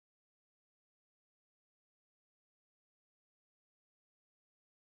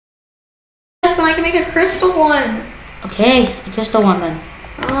can make a crystal one. Okay, a crystal one then.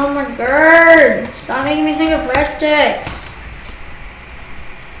 Oh my god. Stop making me think of breadsticks.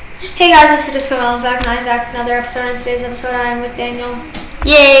 Hey guys, it's the Disco Back, and I'm back with another episode. In today's episode, I'm with Daniel.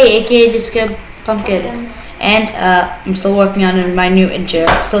 Yay, aka Disco Pumpkin. And I'm still working on my new intro.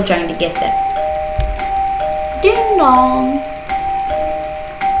 I'm still trying to get that. Ding dong.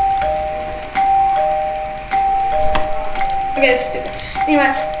 Okay, it's stupid.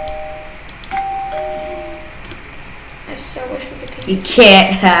 Anyway. I so wish we could You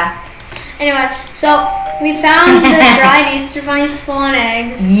can't. Anyway, so we found the dried Easter Bunny spawn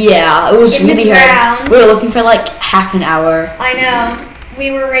eggs. Yeah, it was in really the hard. ground. We were looking for like half an hour. I know.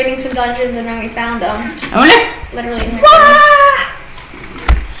 We were raiding some dungeons and then we found them. I wonder. Literally in the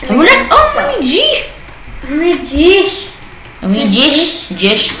I wonder. Oh my G. Oh my geesh. I mean Jish.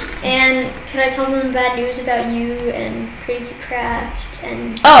 And could I tell them bad news about you and Crazy Craft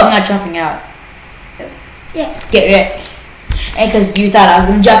and? Oh, I'm not dropping out. Yeah. Get it. And because you thought I was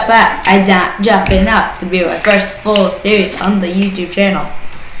going to drop out, I'm not dropping out. It's going to be my first full series on the YouTube channel.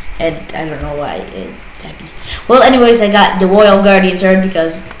 And I don't know why it happened. Well, anyways, I got the Royal Guardian Sword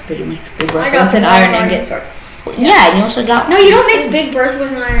because pretty much Big Bertha with an iron ingot. Well, yeah, and you also got... No, you don't mix Big Bertha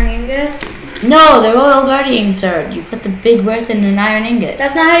with an iron ingot. No, the Royal Guardian Sword. You put the Big Bertha in an iron ingot.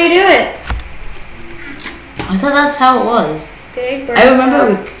 That's not how you do it. I thought that's how it was. Big Bertha, I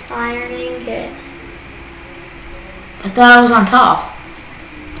remember... iron ingot. I thought I was on top.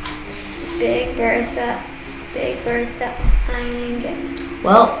 Big Bertha, iron ingot.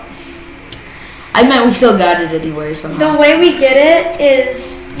 Well, I meant we still got it anyway somehow. The way we get it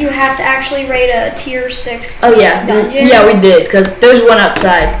is you have to actually raid a tier 6 oh yeah, dungeon. Yeah, we did because there's one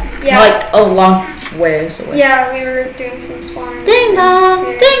outside. Yeah, like a long ways away. Yeah, we were doing some spawners. Ding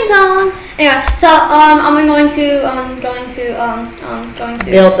dong, ding dong. Anyway, so I'm going to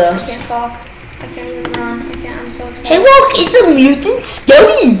build this. I can't talk. I can't even run. I can't. I'm so excited. Hey, look! It's a mutant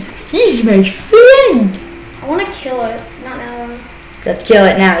Skelly. He's my friend. I want to kill it. Not now. Though. Let's kill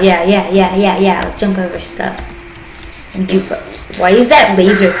it now. Yeah. Let's jump over stuff. And do. Why is that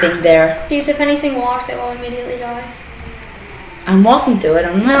laser thing there? Because if anything walks, it will immediately die. I'm walking through it.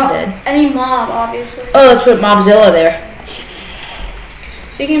 I'm not dead. Any mob, obviously. Oh, let's put Mobzilla there.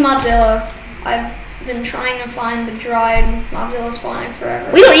 Speaking of Mobzilla, I've been trying to find the dried Mobzilla spawn egg forever.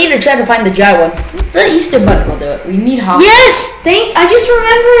 We don't need to try to find the dry one. The Easter Bunny will do it. We need hoppers. Yes! I just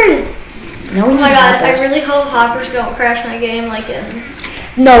remembered! No, we oh my need god, hoppers. I really hope hoppers don't crash my game like in...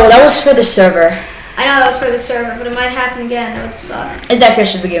 No, that was for the server. I know that was for the server, but it might happen again. That would suck. If that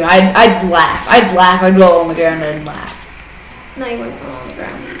crashes the game, I'd laugh. I'd roll on the ground and laugh. No, you wouldn't roll on the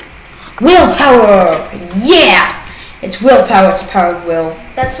ground. Willpower! Yeah! It's willpower, it's power of will.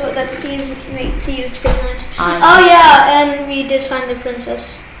 That's to use Greenland. Oh yeah, and we did find the Prince,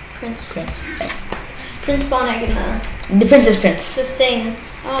 yes. Prince spawn egg in the Princess Prince. the thing.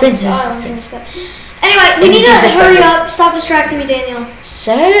 Oh, Prince. Anyway, we need to hurry up. Stop distracting me, Daniel.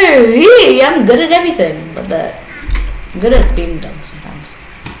 Sorry, I'm good at everything, but I'm good at being dumb sometimes.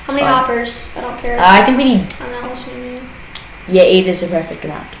 How many hoppers? I don't care. I think we need... I'm not listening to you. Yeah, 8 is the perfect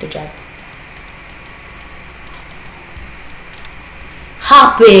amount. Good job.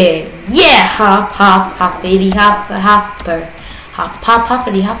 Hopping! Yeah! Hoppity hopper.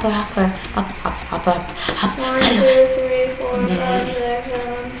 Hoppity hopper. Hop. 1, 2, 3, 4, 5, 6,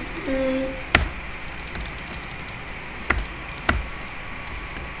 7,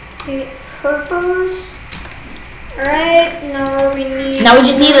 8 purpers. Alright, now we need... Now we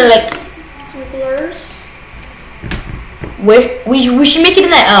just need some blurs. We should make it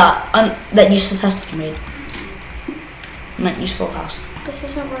in that useless house that you made. Not useful house. This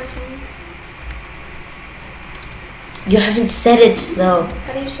isn't working. You haven't said it though.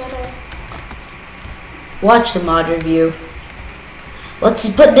 How do you set it? Watch the mod review. Let's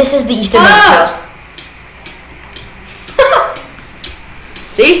put this as the Easter Bunny's house.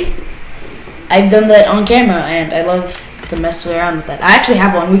 See? I've done that on camera and I love to mess around with that. I actually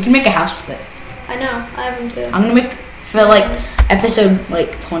have one. We can make a house with it. I know. I have one too. I'm gonna make for like episode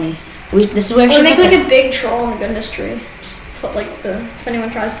like 20. This is where we'll make like a big troll in the goodness tree. Just put like if anyone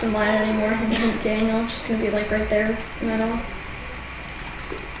tries to mine it anymore, and Daniel just gonna be like right there in the middle.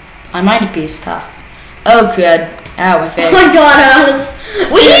 I mind a piece, huh? Oh crud. Ow, my face. Oh my god, I was...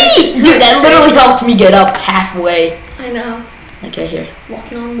 Whee! Dude, that literally helped me get up halfway. I know. Like right here.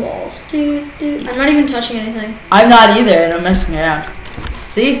 Walking on walls. I'm not even touching anything. I'm not either, and I'm messing around.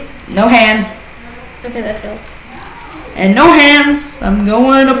 See? No hands. Okay, that failed. And no hands. I'm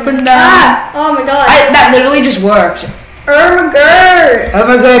going up and down. Ah! Oh my god. That literally just worked. Oh my god. Oh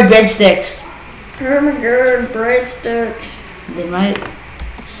my god, breadsticks. Oh my god, breadsticks. They might.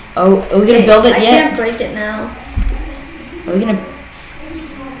 Oh, are we gonna build it I yet? can't break it now. Are we gonna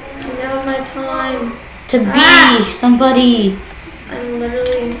Now's my time. to be somebody? I'm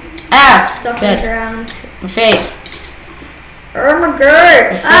literally stuck in the ground. My face. Oh my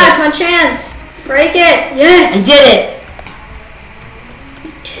god! It's my chance. Break it. Yes. I did it.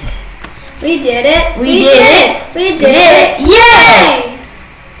 We did it. We did it. We did it. Yay!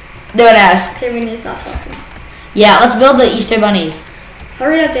 Don't ask. Okay, we need to stop talking. Yeah, let's build the Easter Bunny.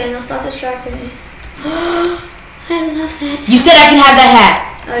 Hurry up, Daniel. Stop distracting me. I love that. You said I can have that hat.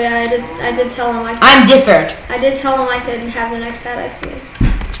 Oh yeah, I did tell him I could. I'm different. I did tell him I could have the next hat I see.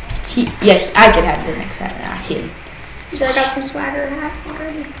 I could have the next hat. Not him. So I got some swagger hats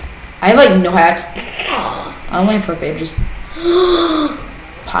already. I have like no hats. Aww. I'm waiting for babes.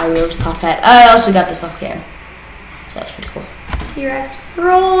 Pyro's top hat. I also got this off cam. So that's pretty cool. T-Rex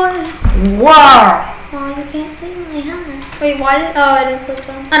roar. Wow. Oh, you can't see my hat. Wait, why did? Oh, I didn't flip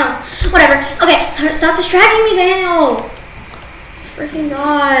them. I don't know. Whatever. Okay, stop distracting me, Daniel. Freaking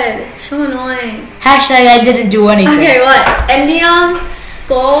God, you're so annoying. Hashtag I didn't do anything. Okay, what? Endium,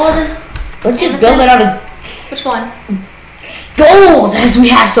 gold. Let's just build it out of which one? gold, as we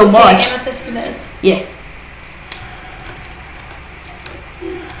have so much. Okay, amethyst it is. Yeah.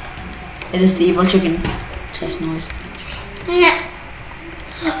 It is the evil chicken chest noise. Yeah.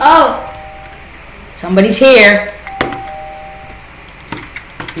 Oh. Somebody's here.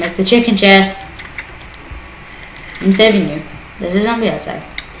 Make the chicken chest. I'm saving you. There's a zombie outside.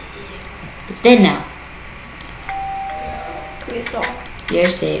 It's dead now. Please don't. You're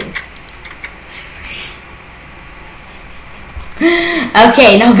saved.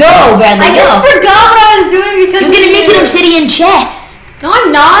 Okay, now go, Bradley. I just forgot what I was doing because you're gonna make an obsidian chest. No,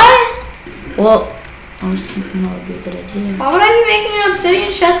 I'm not. Well, I was thinking that would be a good idea. Why would I be making an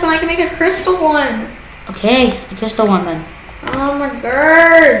obsidian chest when I can make a crystal one? Okay, a crystal one then. Oh my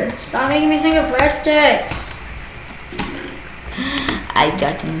god! Stop making me think of breadsticks. I've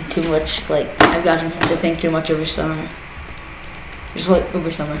gotten too much, I've gotten to think too much over summer. Just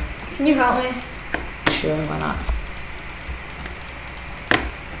over summer. Can you help me? Sure, why not?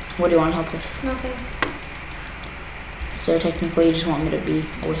 What do you want help with? Nothing. So technically you just want me to be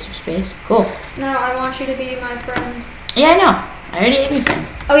a waste of space? Cool. No, I want you to be my friend. Yeah, I know. I already ate your friend.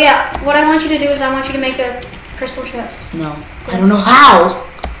 Oh yeah, what I want you to do is I want you to make a crystal chest. No. Yes. I don't know how.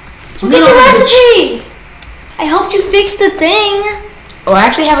 Look at the recipe! I helped you fix the thing. Oh, I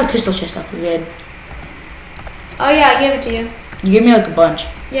actually have a crystal chest upgrade. Oh yeah, I gave it to you. You gave me like a bunch.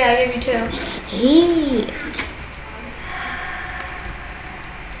 Yeah, I gave you 2. Hey.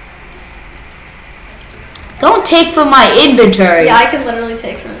 Don't take from my inventory. Yeah, I can literally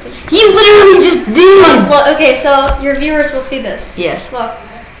take from it. You literally just did. Look, okay, so your viewers will see this. Yes. Look.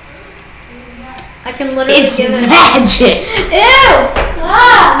 I can literally It's give it. magic. Ew!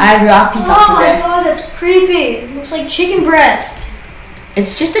 Ah! I have raw peacock Oh my today. god, that's creepy. It looks like chicken breast.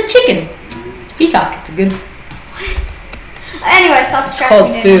 It's just a chicken. It's peacock. It's a good. What? Anyway, stop It's distracting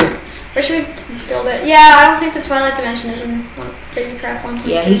called me. food. Where should we build it? Yeah, I don't think the Twilight Dimension is in Crazy Craft 1.2.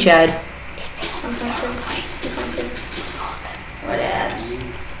 Yeah, he tried. 1.2. 2.2. Whatevs.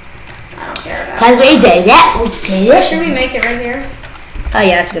 I don't care about Cause we did that. We did Where it. should we make it? Right here? Oh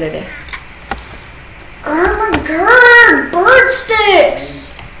yeah, that's a good idea. Oh my god! Bird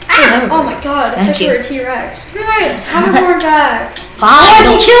sticks! Ah! Oh my god, I Thank thought you you. were a T-Rex. Give me my hoverboard back. Fine. I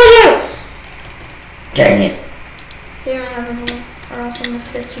can kill you! Dang it. Give me my hoverboard, or else I'm gonna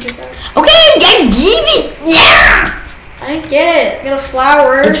fist you to death. Okay, I give it. Yeah. I didn't get it. I got a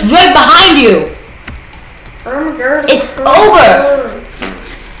flower. It's right behind you. Oh my god. It's over.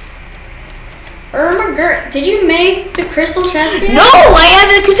 Oh my god. Did you make the crystal chest yet? No, I have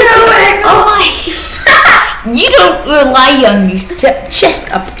the crystal. Oh my. You don't rely on me. Chest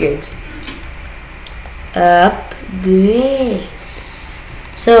upgrades. Upgrade.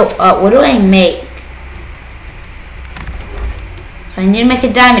 So, what do I make? I need to make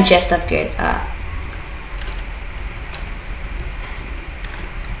a diamond chest upgrade.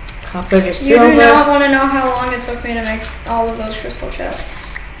 Copper to silver. You do not want to know how long it took me to make all of those crystal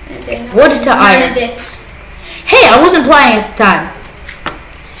chests. And Daniel, Wood to iron. none of it. Hey, I wasn't playing at the time.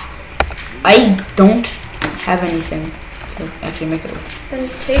 I don't have anything to actually make it with. Then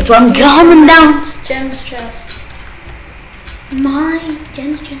take That's why I'm coming down. Gems chest. My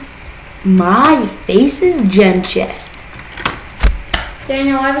gems chest. My face is gem chest.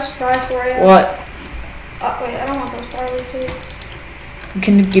 Daniel, I have a surprise for you. What? Wait, I don't want those barley seeds.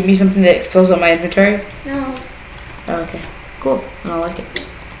 Can you give me something that fills up my inventory? No. Oh, okay. Cool. I don't like it.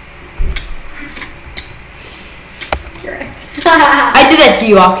 You're right. I did that to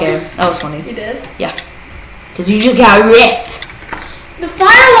you off cam. That was funny. You did? Yeah. Because you just got ripped. The fire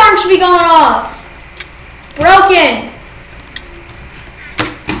alarm should be going off. Broken.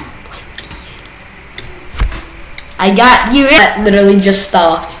 I got you. That literally just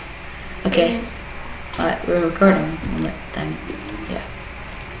stopped. Okay. We're recording then. Yeah.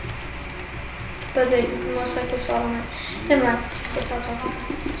 But they most likely saw them. Never mind. Let's stop talking.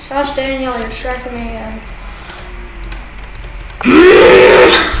 Gosh, Daniel, you're striking me again.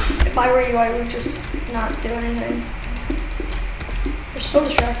 If I were you, I would just not do anything. You're still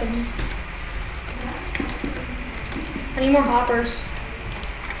distracting me. I need more hoppers.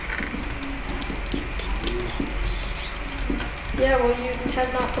 Yeah, well, you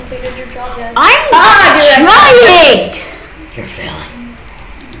have not completed your job yet. I'm trying! You're failing.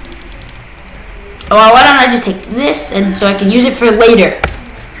 Oh, well, why don't I just take this and so I can use it for later?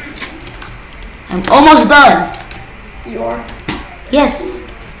 I'm almost done. You are? Yes.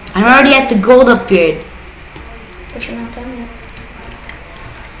 I'm already at the gold upgrade. But you're not done yet.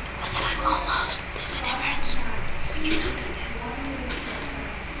 I said I'm almost. There's a difference. But you're not done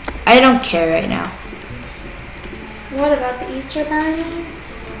yet. I don't care right now. What about the Easter diamonds?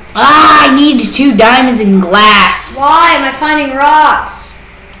 Ah, I need 2 diamonds and glass. Why am I finding rocks?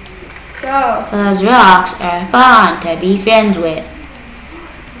 Go. Because rocks are fun to be friends with.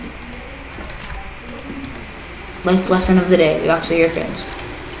 Life lesson of the day. Rocks are your friends.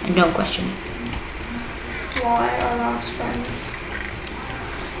 And don't question. Why are rocks friends?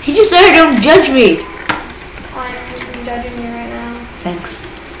 He just said don't judge me. I'm judging you right now. Thanks.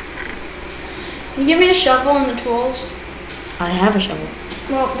 Can you give me a shovel and the tools? I have a shovel.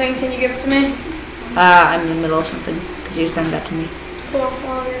 Well, then can you give it to me? I'm in the middle of something. Because you sent that to me. Cool.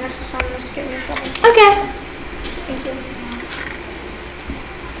 Well, your next assignment is to get me a shovel. Okay. Thank you.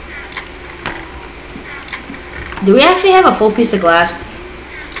 Do we actually have a full piece of glass?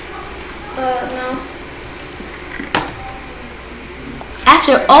 No.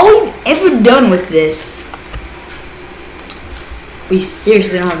 After all we've ever done with this, we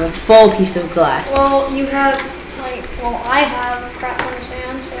seriously don't have a full piece of glass. Well, you have, I have a crap ton of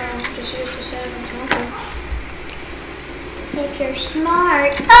sand, so I'm just used to sand and smelter. If you're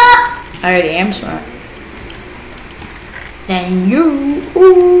smart. Ah! I already am smart. Then you.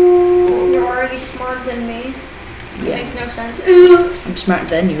 Ooh. You're already smarter than me. That Yeah. makes no sense. Ooh. I'm smarter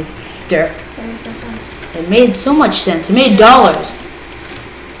than you. There. That makes no sense. It made so much sense. It made dollars.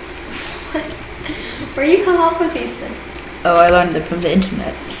 Where do you come up with these things? Oh, I learned them from the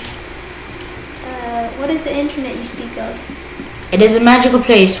internet. What is the internet you speak of? It is a magical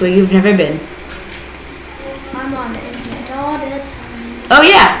place where you've never been. I'm on the internet all the time. Oh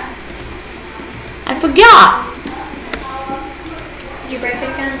yeah. I forgot. Did you break it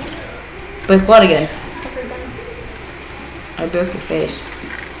again? Break what again? Everything. I broke your face.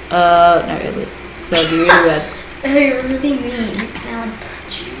 Not really. So I'd be really red. You're really mean. Now I'm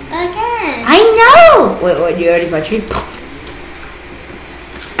punch you again. I know! Wait, you already punched me?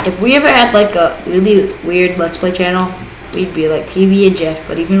 If we ever had like a really weird Let's Play channel, we'd be like PB and Jeff,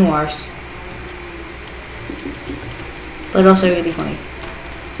 but even worse. But also really funny.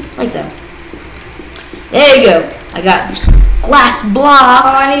 Like them. There you go. I got some glass blocks.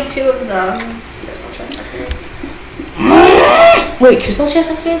 Oh, I need 2 of the crystal chest upgrades. Wait, crystal chest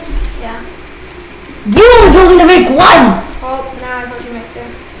upgrades? Yeah. You only told me to make 1! Well, now I told you to make 2.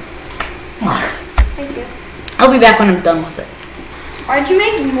 Thank you. I'll be back when I'm done with it. Why'd you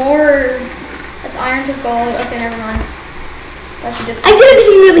make more? That's iron to gold. Okay, never mind. Thought you did I did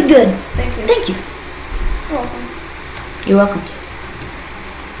everything really good. Thank you. Thank you. You're welcome. You're welcome to.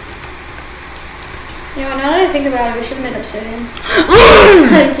 You know, now that I think about it, we should have made obsidian.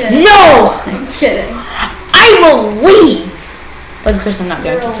 I'm kidding. No! I'm kidding. I will leave! But of course I'm not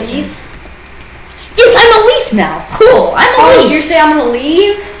going You're to a leave. leaf? Yes, I'm a leaf now. Cool. I'm a Oh, leaf. did you say I'm gonna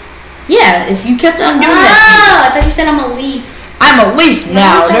leave? Yeah, if you kept on doing that. I thought you said I'm a leaf. I'm a leaf I'm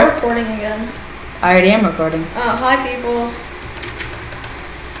now. gonna start recording again. I already am recording. Oh, hi, peoples.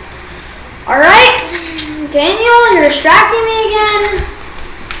 Alright. Daniel, you're distracting me again.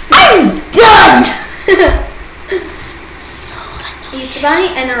 I'm done! So annoying. Easter Bunny,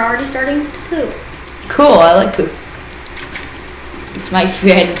 and they're already starting to poop. Cool, I like poop. It's my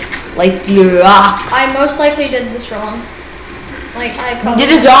friend, like the rocks. I most likely did this wrong. Like, I You probably did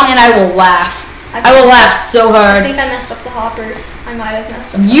this wrong and I will laugh. I will laugh so I hard. think I messed up the hoppers. I might have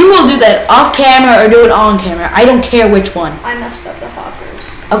messed up. You will do that off camera or do it on camera. I don't care which one. I messed up the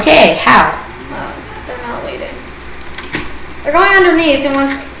hoppers. Okay, how? They're not leading. They're going underneath, and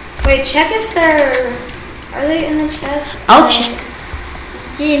once. Wait, check if they're. Are they in the chest? I'll check.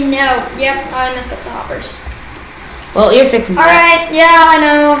 You know. Yep, I messed up the hoppers. Well, you're fixing that. Alright, yeah, I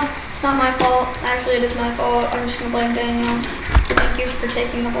know. It's not my fault. Actually, it is my fault. I'm just gonna blame Daniel. Thank you for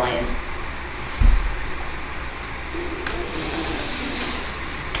taking the blame.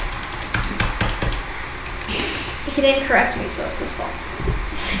 He didn't correct me, so it's his fault.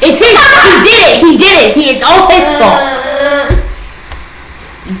 It's his. He did it. It's all his fault.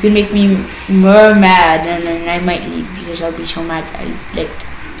 You can make me more mad, and then I might leave because I'll be so mad. I'll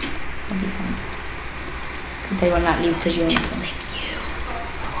be so mad. But I will not leave because you won't. Thank you.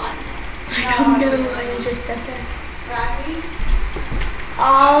 What? I don't know. I just said that.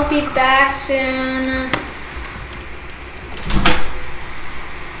 I'll be back soon.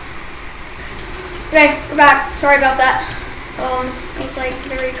 Okay, we're back. Sorry about that. It was like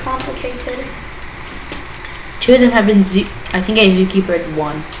very complicated. 2 of them have been I think I zookeepered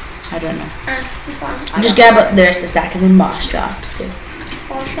 1. I don't know. It's fine. Just grab up the rest of the stack and then moss drops too.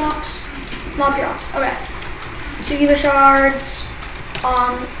 Moss drops? Mob drops. Okay. Zookeeper shards.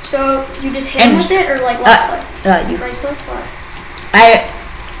 So you just hit him with it or like left click? You. Right click or?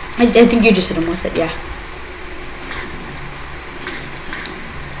 I think you just hit him with it, yeah.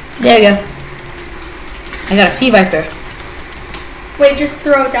 There you go. I got a sea viper. Wait, just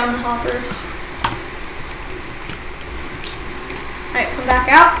throw it down the hopper. Alright, come back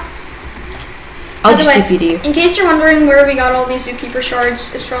out. I'll just TP to you. In case you're wondering where we got all these zookeeper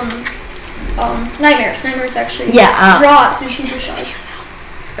shards, it's from Nightmares. Nightmares actually drops zookeeper shards.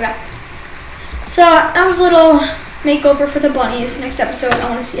 Okay. So that was a little makeover for the bunnies. Next episode, I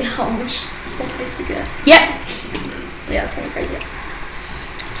want to see how much small place we get. Yep. Yeah, it's gonna be crazy.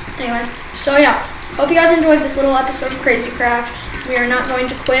 Anyway, so yeah. Hope you guys enjoyed this little episode of Crazy Craft. We are not going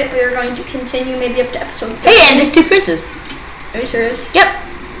to quit. We are going to continue maybe up to episode 30. Hey, and there's 2 princes. Are you serious? Yep.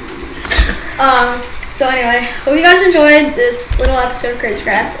 So anyway, hope you guys enjoyed this little episode of Crazy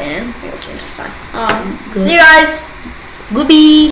Craft, and we will see you next time. See you guys. Goodbye.